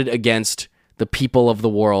to put it against the people of the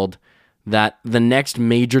world that the next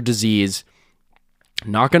major disease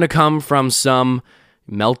not going to come from some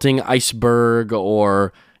melting iceberg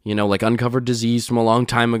or, like uncovered disease from a long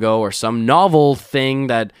time ago or some novel thing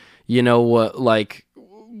that, like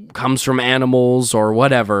comes from animals or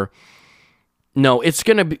whatever. No, it's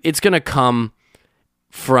going to come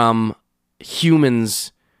from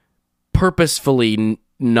humans purposefully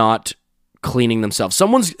not cleaning themselves.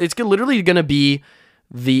 It's literally going to be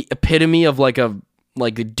the epitome of like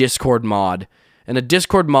a Discord mod. And a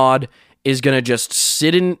Discord mod is going to just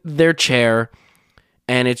sit in their chair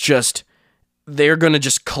and they're going to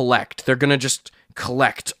just collect. They're going to just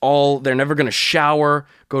collect they're never going to shower,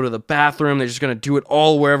 go to the bathroom. They're just going to do it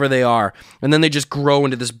all wherever they are. And then they just grow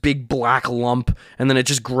into this big black lump. And then it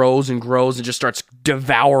just grows and grows and just starts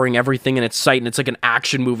devouring everything in its sight. And it's like an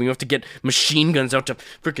action movie. You have to get machine guns out to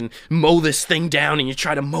freaking mow this thing down. And you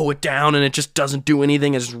try to mow it down and it just doesn't do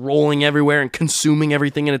anything. It's rolling everywhere and consuming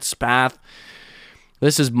everything in its path.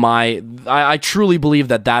 This is I truly believe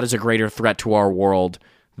that is a greater threat to our world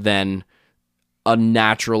than a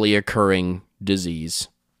naturally occurring disease.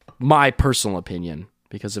 My personal opinion,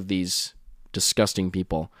 because of these disgusting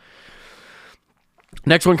people.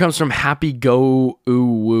 Next one comes from Happy Go Ooh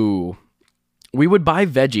Woo. We would buy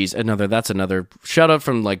veggies. That's another shout out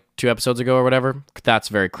from like 2 episodes ago or whatever. That's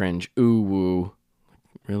very cringe. Ooh woo.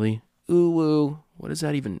 Really? Ooh woo. What is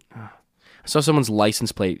that even? I saw someone's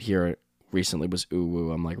license plate here recently was ooh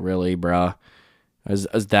woo. I'm like, really, bruh? Is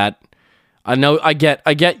that? I know I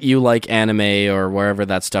get you like anime or wherever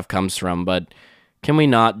that stuff comes from, but can we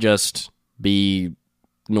not just be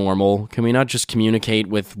normal? Can we not just communicate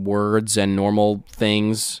with words and normal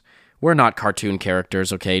things? We're not cartoon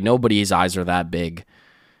characters, okay? Nobody's eyes are that big.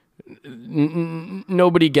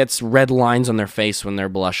 Nobody gets red lines on their face when they're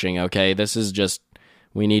blushing, okay? This is just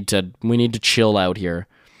we need to chill out here.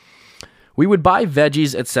 We would buy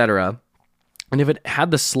veggies, etc., and if it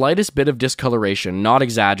had the slightest bit of discoloration, not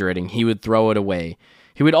exaggerating, he would throw it away.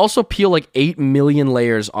 He would also peel like 8 million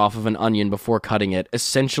layers off of an onion before cutting it,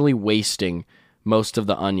 essentially wasting most of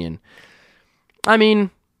the onion. I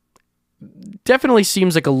mean, definitely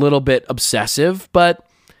seems like a little bit obsessive, but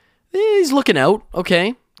he's looking out,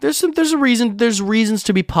 okay? There's reasons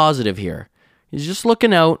to be positive here. He's just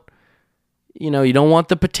looking out. You don't want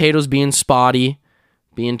the potatoes being spotty,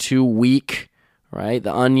 being too weak, right?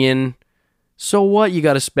 The onion. So what? You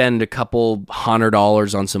got to spend a couple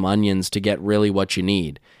 $100 on some onions to get really what you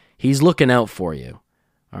need. He's looking out for you.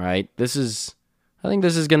 All right. This is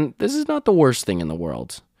not the worst thing in the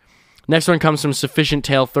world. Next one comes from Sufficient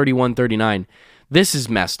Tale 3139. This is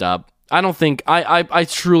messed up. I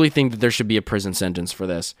truly think that there should be a prison sentence for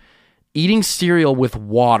this. Eating cereal with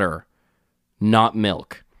water, not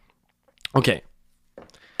milk. Okay.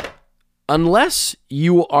 Unless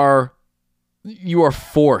you are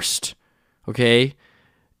forced. Okay,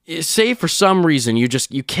 say for some reason you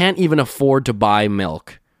can't even afford to buy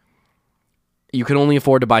milk. You can only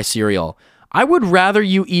afford to buy cereal. I would rather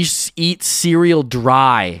you eat cereal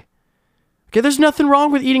dry. Okay, there's nothing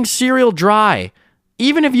wrong with eating cereal dry,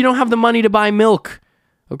 even if you don't have the money to buy milk.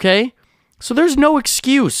 Okay, so there's no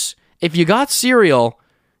excuse. If you got cereal,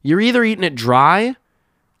 you're either eating it dry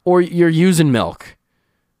or you're using milk.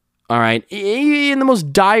 All right, in the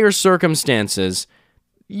most dire circumstances.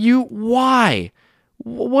 Why?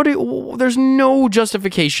 There's no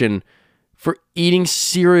justification for eating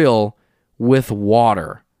cereal with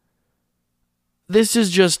water. This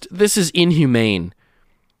is inhumane.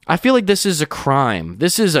 I feel like this is a crime.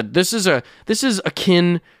 This is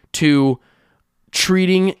akin to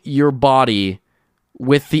treating your body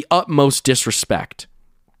with the utmost disrespect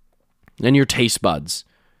and your taste buds.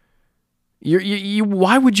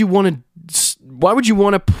 Why would you want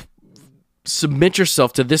to submit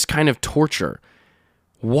yourself to this kind of torture?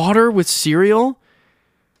 Water with cereal?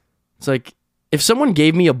 It's like, if someone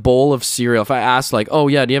gave me a bowl of cereal, if I asked like, oh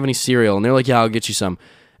yeah, do you have any cereal? And they're like, yeah, I'll get you some.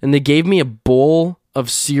 And they gave me a bowl of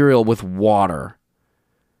cereal with water.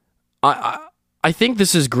 I think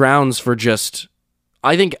this is grounds for just,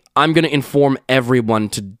 I think I'm going to inform everyone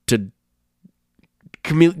to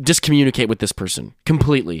discommunicate with this person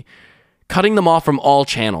completely. Cutting them off from all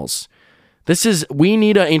channels. We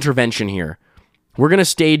need an intervention here. We're going to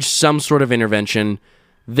stage some sort of intervention.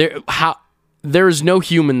 There is no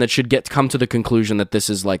human that should come to the conclusion that this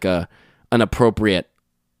is like an appropriate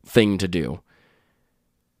thing to do.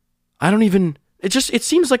 It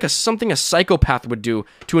seems like something a psychopath would do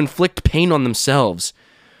to inflict pain on themselves.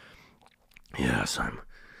 Yes, I'm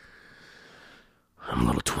a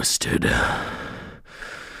little twisted.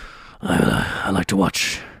 I like to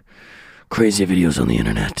watch crazy videos on the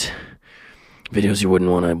internet. Videos you wouldn't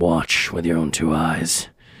want to watch with your own two eyes.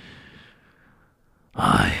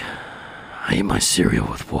 I eat my cereal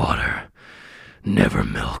with water, never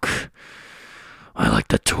milk. I like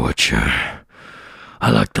the torture. I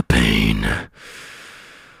like the pain.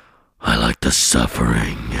 I like the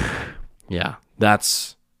suffering. Yeah,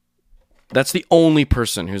 that's the only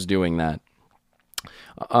person who's doing that.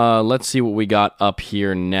 Let's see what we got up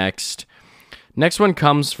here next. Next one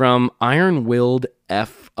comes from Iron-Willed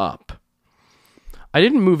F Up. I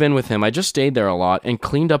didn't move in with him. I just stayed there a lot and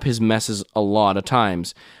cleaned up his messes a lot of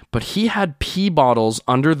times. But he had pee bottles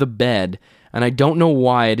under the bed, and I don't know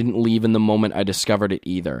why I didn't leave in the moment I discovered it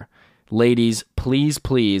either. Ladies, please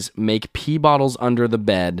make pee bottles under the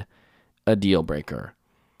bed a deal breaker.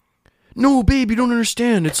 No, babe, you don't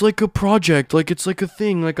understand. It's like a project. Like, it's like a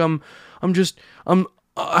thing. Like, I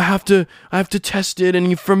have to test it and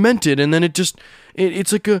you ferment it, and then it's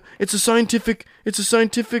a scientific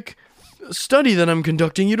study that I'm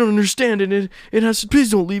conducting. You don't understand it. It has to,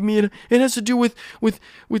 please don't leave me. It has to do with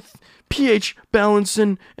pH balance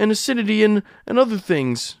and acidity and other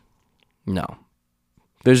things. No.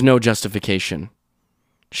 There's no justification.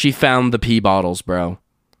 She found the pee bottles, bro.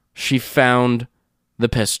 She found the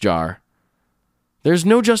piss jar. There's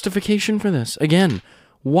no justification for this. Again,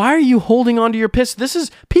 why are you holding on to your piss?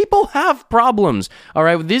 People have problems. All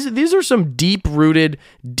right, these are some deep-rooted,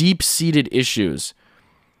 deep-seated issues.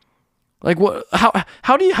 Like, what?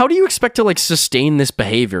 How do you expect to like sustain this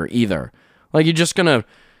behavior either? Like, you're just gonna,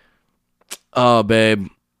 oh babe,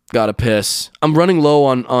 gotta piss. I'm running low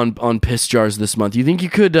on piss jars this month. You think you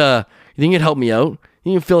could? You think you'd help me out?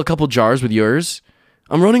 You can fill a couple jars with yours.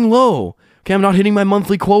 I'm running low. Okay, I'm not hitting my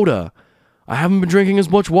monthly quota. I haven't been drinking as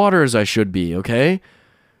much water as I should be. Okay,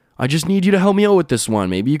 I just need you to help me out with this one.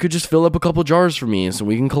 Maybe you could just fill up a couple jars for me so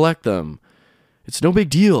we can collect them. It's no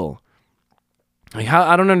big deal. Like,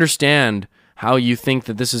 I don't understand how you think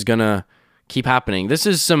that this is gonna keep happening. This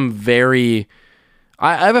is some very...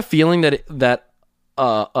 I have a feeling that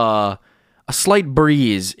a slight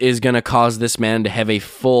breeze is gonna cause this man to have a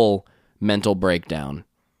full mental breakdown.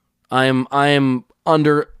 I am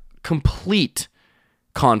under complete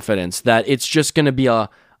confidence that it's just gonna be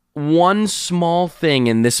one small thing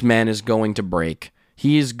and this man is going to break.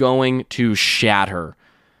 He is going to shatter.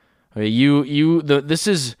 This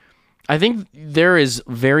is... I think there is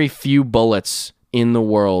very few bullets in the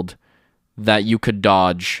world that you could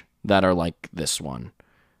dodge that are like this one.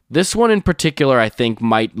 This one in particular, I think,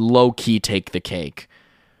 might low-key take the cake.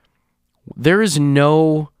 There is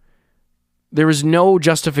no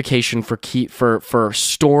justification for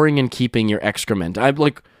storing and keeping your excrement. I'm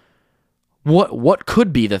like, what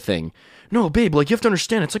could be the thing? No, babe, like, you have to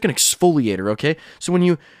understand, it's like an exfoliator, okay? So when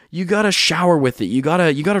you gotta shower with it, you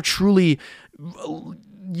gotta truly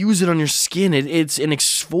use it on your skin. It's an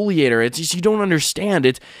exfoliator. It's just, you don't understand.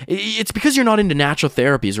 It's because you're not into natural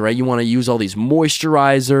therapies, right? You want to use all these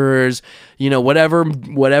moisturizers,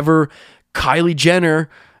 whatever Kylie Jenner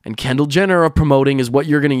and Kendall Jenner are promoting is what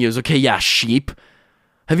you're going to use. Okay, yeah, sheep.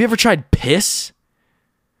 Have you ever tried piss?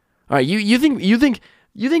 All right, you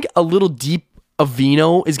think a little deep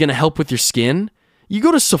Aveeno is going to help with your skin? You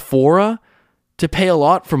go to Sephora to pay a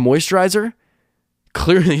lot for moisturizer?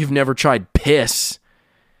 Clearly you've never tried piss.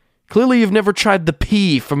 Clearly, you've never tried the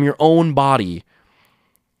pee from your own body.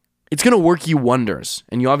 It's going to work you wonders.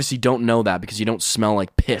 And you obviously don't know that because you don't smell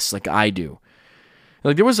like piss like I do.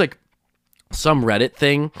 Like, there was like some Reddit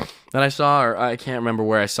thing that I saw, or I can't remember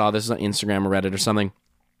where I saw this, on Instagram or Reddit or something.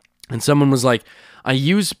 And someone was like, I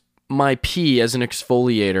use my pee as an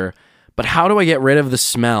exfoliator, but how do I get rid of the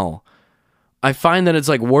smell? I find that it's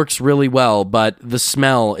like works really well, but the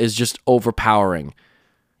smell is just overpowering.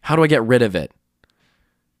 How do I get rid of it?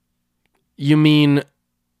 You mean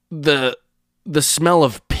the smell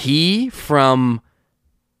of pee from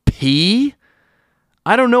pee?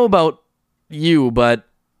 I don't know about you, but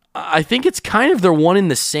I think it's kind of they're one in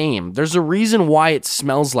the same. There's a reason why it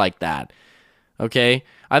smells like that. Okay?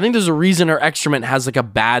 I think there's a reason our excrement has like a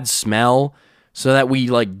bad smell so that we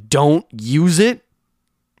like don't use it.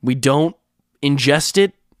 We don't ingest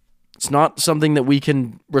it. It's not something that we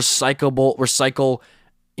can recycle,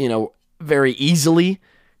 very easily.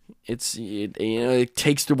 It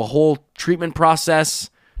takes through a whole treatment process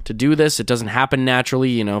to do this. It doesn't happen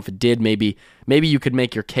naturally. If it did, maybe you could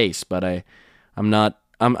make your case, but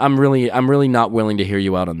I'm really not willing to hear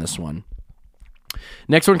you out on this one.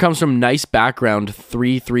 Next one comes from Nice Background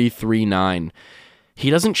 3339. He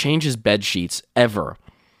doesn't change his bed sheets ever.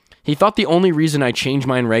 He thought the only reason I change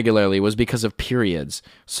mine regularly was because of periods.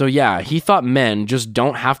 So yeah, he thought men just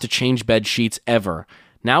don't have to change bed sheets ever.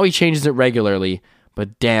 Now he changes it regularly,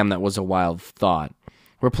 but damn, that was a wild thought.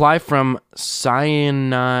 Reply from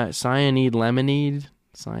Cyanide Lemonade.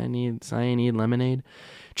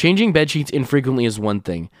 Changing bed sheets infrequently is one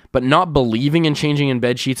thing, but not believing in changing in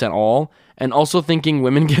bed sheets at all, and also thinking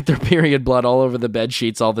women get their period blood all over the bed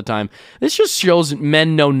sheets all the time. This just shows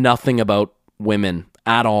men know nothing about women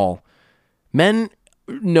at all. Men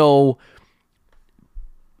know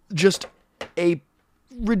just a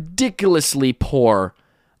ridiculously poor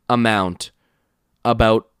amount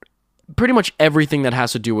about pretty much everything that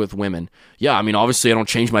has to do with women. Yeah, I mean, obviously I don't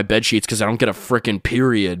change my bed sheets because I don't get a frickin'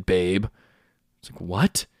 period, babe. It's like,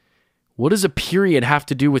 what? What does a period have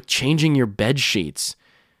to do with changing your bed sheets?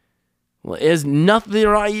 Well, it has nothing.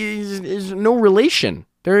 There's no relation.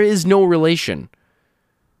 There is no relation.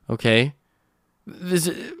 Okay?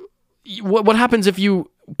 What happens if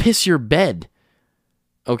you piss your bed?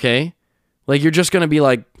 Okay? Like, you're just going to be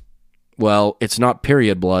like, well, it's not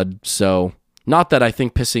period blood, so... Not that I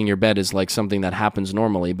think pissing your bed is like something that happens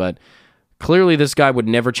normally, but clearly this guy would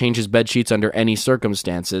never change his bed sheets under any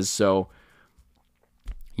circumstances, so...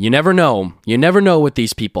 You never know. You never know with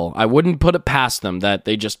these people. I wouldn't put it past them that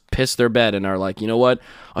they just piss their bed and are like, you know what?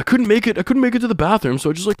 I couldn't make it to the bathroom, so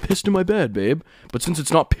I just like pissed in my bed, babe. But since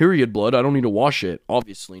it's not period blood, I don't need to wash it.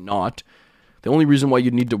 Obviously not. The only reason why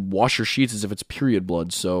you'd need to wash your sheets is if it's period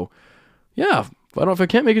blood. So, yeah, if I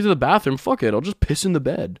can't make it to the bathroom, fuck it. I'll just piss in the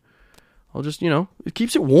bed. I'll just, it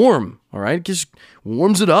keeps it warm, all right? It just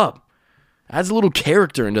warms it up. Adds a little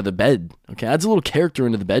character into the bed, okay? Adds a little character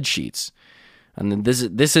into the bed sheets. And then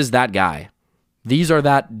this is that guy. These are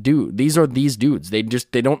that dude. These are these dudes. They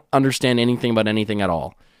don't understand anything about anything at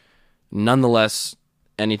all. Nonetheless,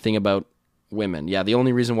 anything about women. Yeah, the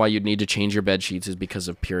only reason why you'd need to change your bed sheets is because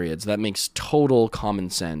of periods. That makes total common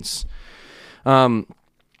sense.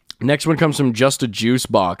 Next one comes from Just a Juice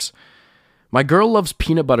Box. My girl loves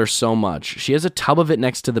peanut butter so much. She has a tub of it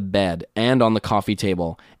next to the bed and on the coffee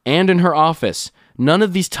table and in her office. None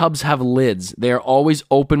of these tubs have lids. They are always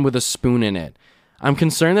open with a spoon in it. I'm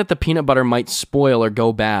concerned that the peanut butter might spoil or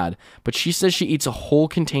go bad, but she says she eats a whole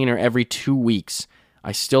container every 2 weeks.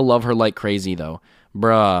 I still love her like crazy, though.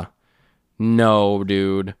 Bruh. No,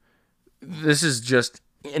 dude. This is just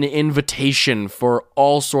an invitation for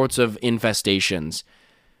all sorts of infestations.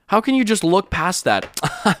 How can you just look past that?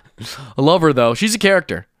 I love her, though. She's a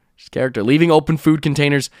character. She's a character. Leaving open food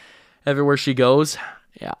containers everywhere she goes.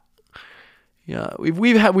 Yeah. Yeah,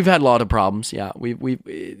 we've had a lot of problems. Yeah,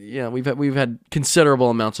 we've had considerable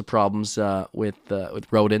amounts of problems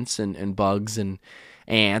with rodents and bugs and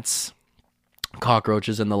ants,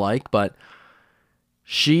 cockroaches and the like. But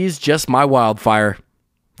she's just my wildfire.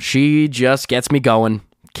 She just gets me going.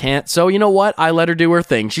 So you know what? I let her do her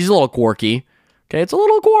thing. She's a little quirky. Okay, it's a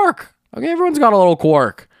little quirk. Okay, everyone's got a little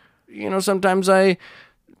quirk. Sometimes I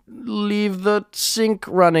leave the sink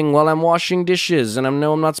running while I'm washing dishes, and I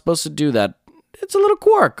know I'm not supposed to do that. It's a little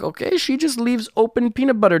quirk, okay? She just leaves open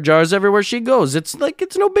peanut butter jars everywhere she goes. It's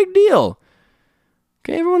no big deal.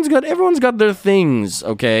 Okay, everyone's got their things,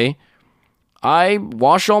 okay? I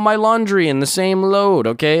wash all my laundry in the same load,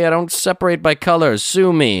 okay? I don't separate by colors.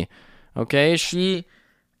 Sue me. Okay? She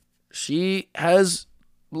has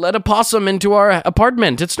let a possum into our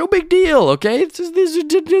apartment. It's no big deal, okay?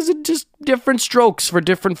 These are just different strokes for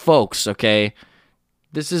different folks, okay?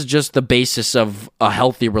 This is just the basis of a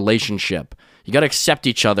healthy relationship. You gotta accept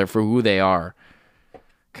each other for who they are.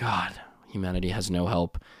 God, humanity has no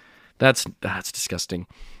help. That's disgusting.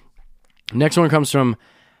 Next one comes from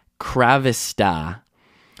Kravista.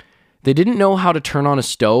 They didn't know how to turn on a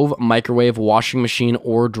stove, microwave, washing machine,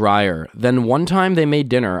 or dryer. Then one time they made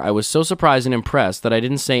dinner. I was so surprised and impressed that I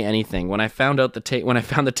didn't say anything when I found out the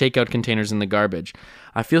takeout containers in the garbage.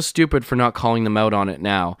 I feel stupid for not calling them out on it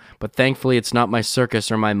now, but thankfully it's not my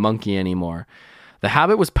circus or my monkey anymore. The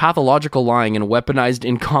habit was pathological lying and weaponized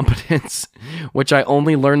incompetence, which I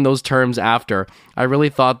only learned those terms after. I really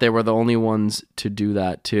thought they were the only ones to do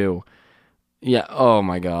that too. Yeah. Oh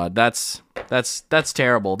my God. That's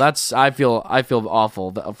terrible. I feel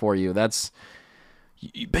awful for you.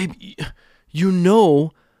 Babe,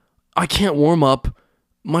 I can't warm up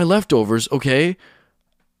my leftovers. Okay.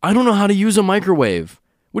 I don't know how to use a microwave.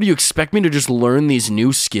 What do you expect me to just learn these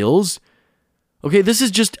new skills? Okay. This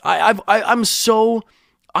is just, I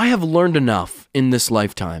have learned enough in this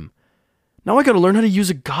lifetime. Now I got to learn how to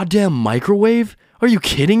use a goddamn microwave. Are you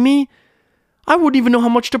kidding me? I wouldn't even know how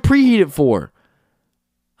much to preheat it for.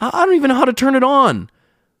 I don't even know how to turn it on.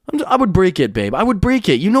 I would break it, babe. I would break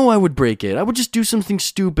it. You know I would break it. I would just do something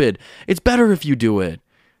stupid. It's better if you do it.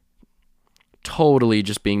 Totally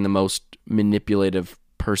just being the most manipulative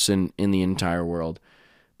person in the entire world.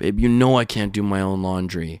 Babe, you know I can't do my own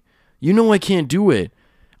laundry. You know I can't do it.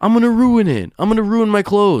 I'm going to ruin it. I'm going to ruin my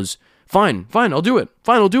clothes. Fine, I'll do it.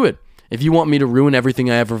 If you want me to ruin everything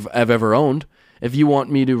I've ever owned, if you want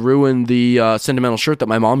me to ruin the sentimental shirt that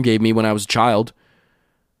my mom gave me when I was a child,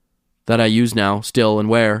 that I use now, still, and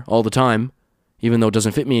wear all the time, even though it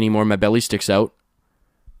doesn't fit me anymore, my belly sticks out.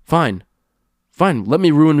 Fine, let me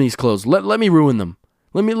ruin these clothes. Let me ruin them.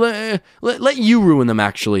 Let you ruin them,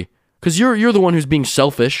 actually, because you're the one who's being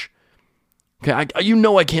selfish. Okay, you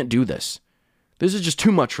know I can't do this. This is just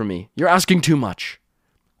too much for me. You're asking too much.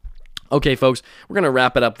 Okay, folks, we're going to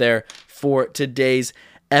wrap it up there for today's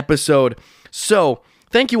episode. So,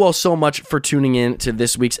 thank you all so much for tuning in to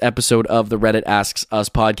this week's episode of the Reddit Asks Us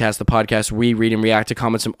podcast, the podcast we read and react to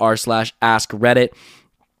comments from r/Askreddit.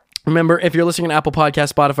 Remember, if you're listening on Apple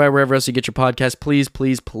Podcasts, Spotify, wherever else you get your podcast,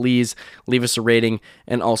 please leave us a rating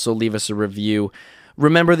and also leave us a review.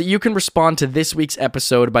 Remember that you can respond to this week's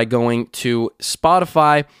episode by going to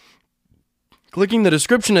Spotify, clicking the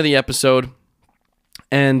description of the episode,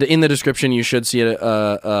 and in the description you should see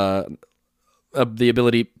the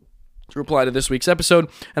ability to reply to this week's episode,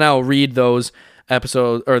 and I'll read those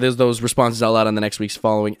those responses out loud on the next week's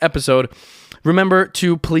following episode. Remember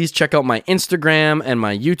to please check out my Instagram and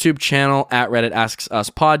my YouTube channel at Reddit Asks Us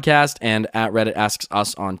Podcast and at Reddit Asks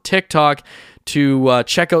Us on TikTok to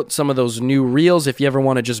check out some of those new reels. If you ever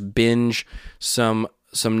want to just binge some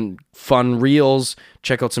fun reels,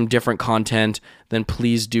 check out some different content, then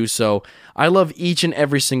please do so. I love each and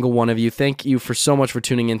every single one of you. Thank you so much for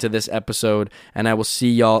tuning into this episode, and I will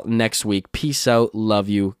see y'all next week. Peace out. Love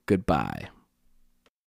you. Goodbye.